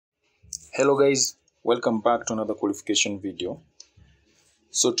Hello guys, welcome back to another qualification video.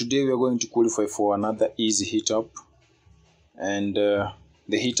 So today we are going to qualify for another easy heat up, and the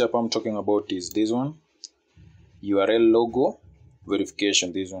heat up I'm talking about is this one, URL logo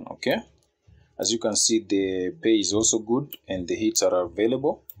verification. This one, okay. As you can see, the pay is also good and the hits are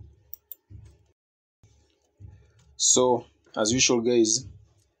available. So as usual guys,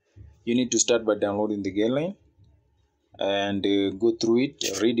 you need to start by downloading the guideline and go through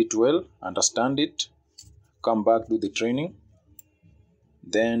it, read it well, understand it, come back, do the training,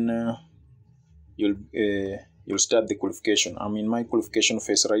 then you'll start the qualification. I'm in my qualification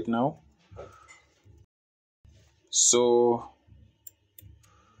phase right now. So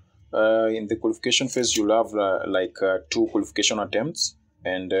in the qualification phase, you'll have two qualification attempts,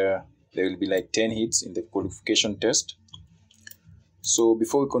 and there will be like 10 hits in the qualification test. So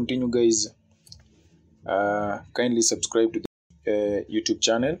before we continue guys, kindly subscribe to the YouTube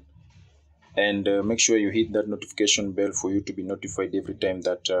channel and make sure you hit that notification bell for you to be notified every time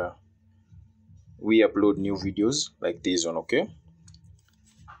that we upload new videos like this one, okay.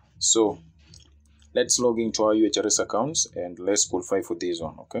 So let's log into our UHRS accounts and let's qualify for this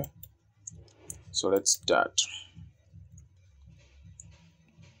one, okay. So let's start.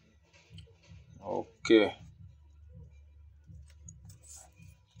 Okay,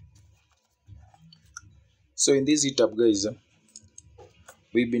 so in this setup guys,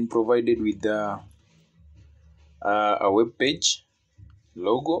 we've been provided with a web page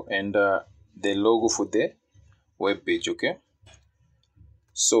logo and the logo for the web page, okay.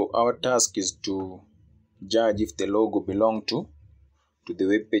 So our task is to judge if the logo belong to the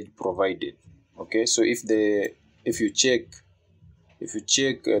web page provided, okay. So if you check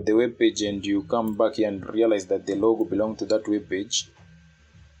the web page and you come back here and realize that the logo belongs to that web page,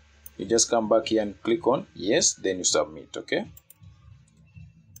 you just come back here and click on yes, then you submit, okay.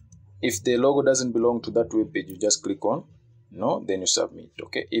 If the logo doesn't belong to that web page, you just click on no, then you submit,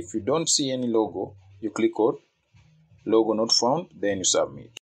 okay. If you don't see any logo, you click on logo not found, then you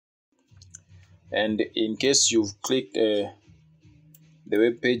submit. And in case you've clicked the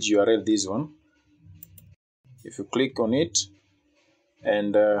web page URL, this one, if you click on it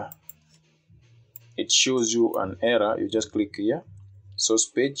and it shows you an error, you just click here, source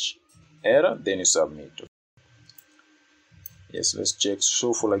page error, then you submit. Yes, let's check.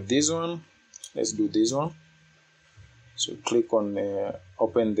 So for like this one, let's do this one. So click on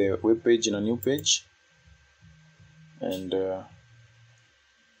open the web page in a new page, and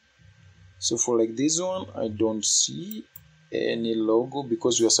so for like this one, I don't see any logo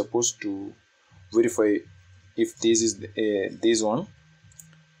because we are supposed to verify if this is this one.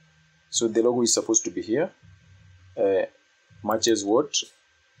 So the logo is supposed to be here, matches what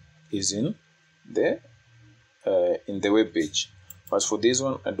is in the web page. But for this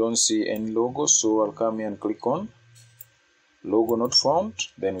one, I don't see any logo, so I'll come here and click on logo not found,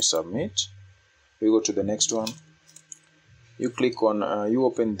 then we submit. We go to the next one. You click on you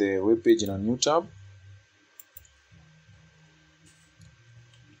open the web page in a new tab.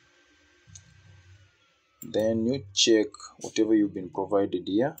 Then you check whatever you've been provided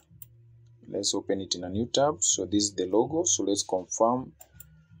here. Let's open it in a new tab. So this is the logo, so let's confirm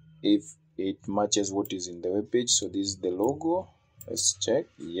if it matches what is in the web page. So this is the logo. Let's check.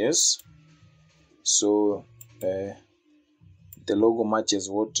 Yes, so the logo matches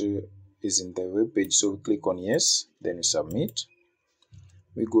what is in the web page, so we click on yes, then we submit.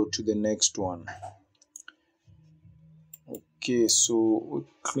 We go to the next one. Okay, so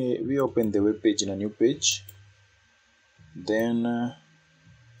we open the web page in a new page, then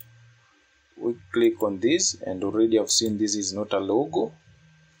we click on this, and already I've seen this is not a logo,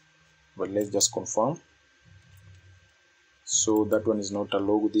 but let's just confirm. So that one is not a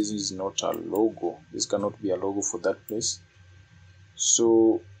logo, this is not a logo, this cannot be a logo for that place.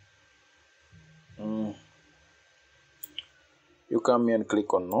 So you come here and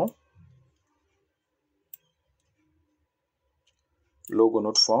click on no, logo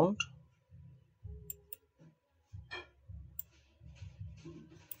not found,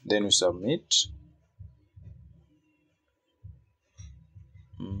 then we submit.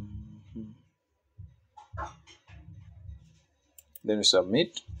 Then we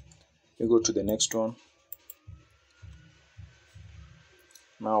submit. We go to the next one.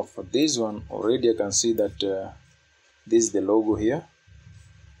 Now for this one, already I can see that this is the logo here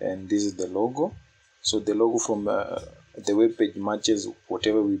and this is the logo. So the logo from the web page matches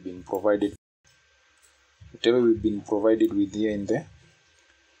whatever we've been provided with here in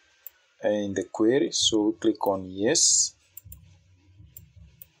the query. So we click on yes,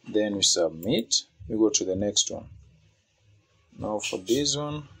 then we submit. We go to the next one. Now for this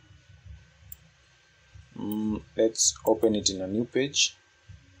one, Let's open it in a new page.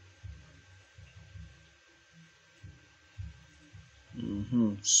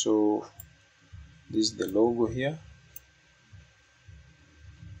 So this is the logo here.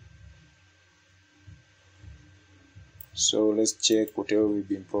 So let's check whatever we've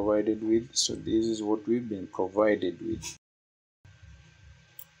been provided with. So this is what we've been provided with.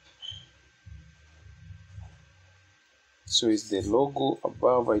 So is the logo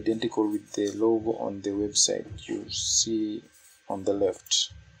above identical with the logo on the website you see on the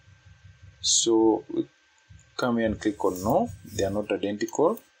left? So we come here and click on no, they are not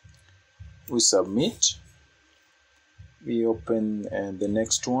identical. We submit. We open the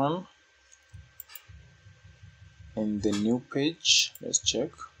next one in the new page. Let's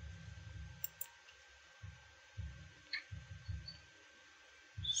check.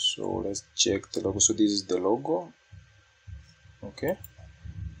 So let's check the logo. So this is the logo. Okay,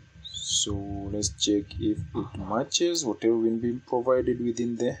 so let's check if it matches whatever we've been provided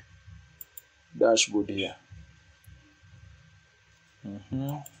within the dashboard here.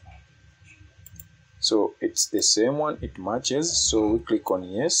 So it's the same one, it matches. So we click on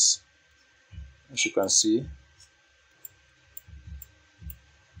yes. As you can see,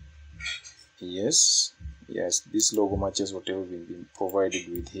 yes, this logo matches whatever we've been provided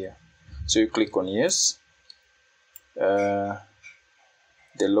with here. So you click on yes.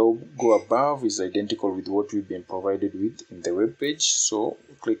 The logo above is identical with what we've been provided with in the web page. So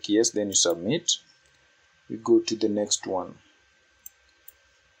click yes, then you submit. We go to the next one.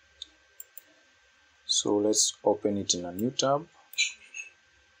 So let's open it in a new tab.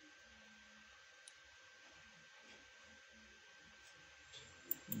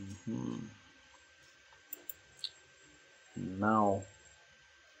 Now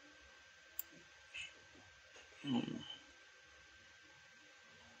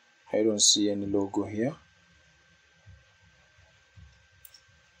I don't see any logo here.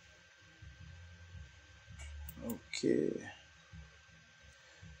 Okay.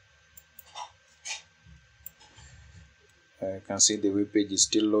 I can see the web page is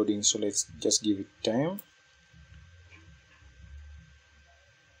still loading, so let's just give it time.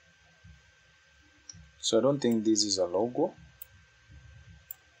 So I don't think this is a logo,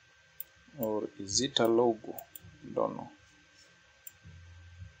 or is it a logo? Don't know.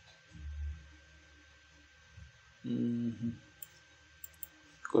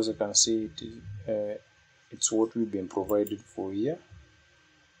 Because I can see it is, it's what we've been provided for here.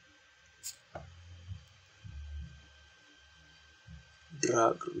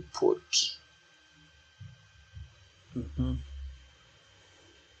 Drag report.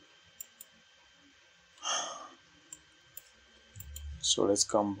 So let's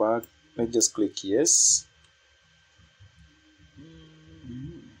come back. Let's just click yes.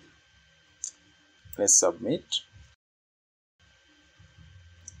 Let's submit.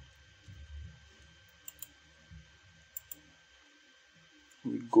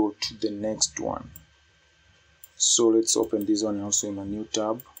 We go to the next one. So let's open this one also in a new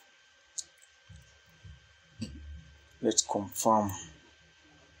tab. Let's confirm.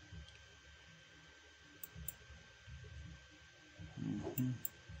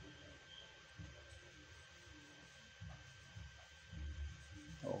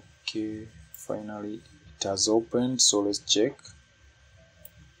 Okay, finally it has opened. So let's check.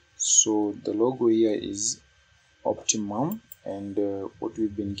 So the logo here is optimum, and what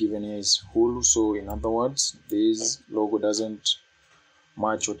we've been given here is Hulu. So in other words, this logo doesn't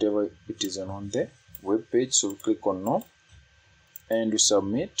match whatever it is on the web page. So we click on no and we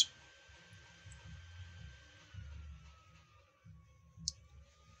submit.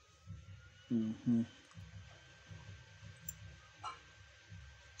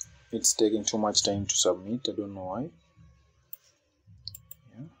 It's taking too much time to submit. I don't know why.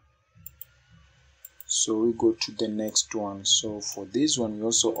 So we go to the next one. So for this one, we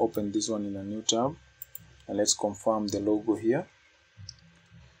also open this one in a new tab, and let's confirm the logo here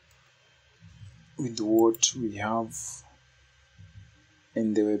with what we have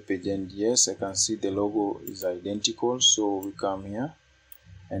in the web page. And yes, I can see the logo is identical. So we come here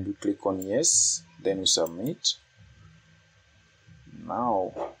and we click on yes, then we submit.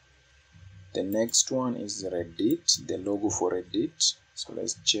 Now the next one is Reddit, the logo for Reddit. So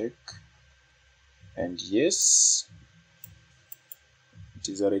let's check. And yes, it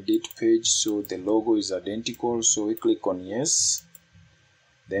is a Reddit page, so the logo is identical. So we click on yes,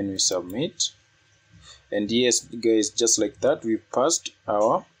 then we submit. And yes, guys, just like that, we passed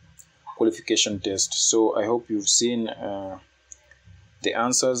our qualification test. So I hope you've seen the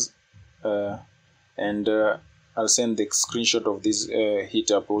answers, and I'll send the screenshot of this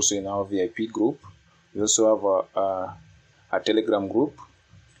hit up also in our VIP group. We also have a Telegram group.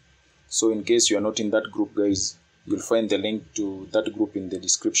 So in case you are not in that group, guys, you'll find the link to that group in the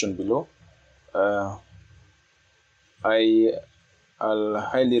description below. I'll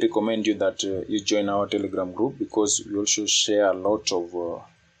highly recommend you that you join our Telegram group, because we also share a lot of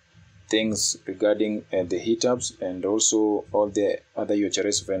things regarding the hit-ups and also all the other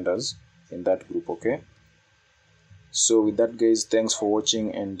UHRS vendors in that group. Okay, so with that, guys, thanks for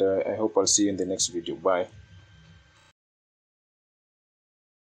watching, and I hope I'll see you in the next video. Bye.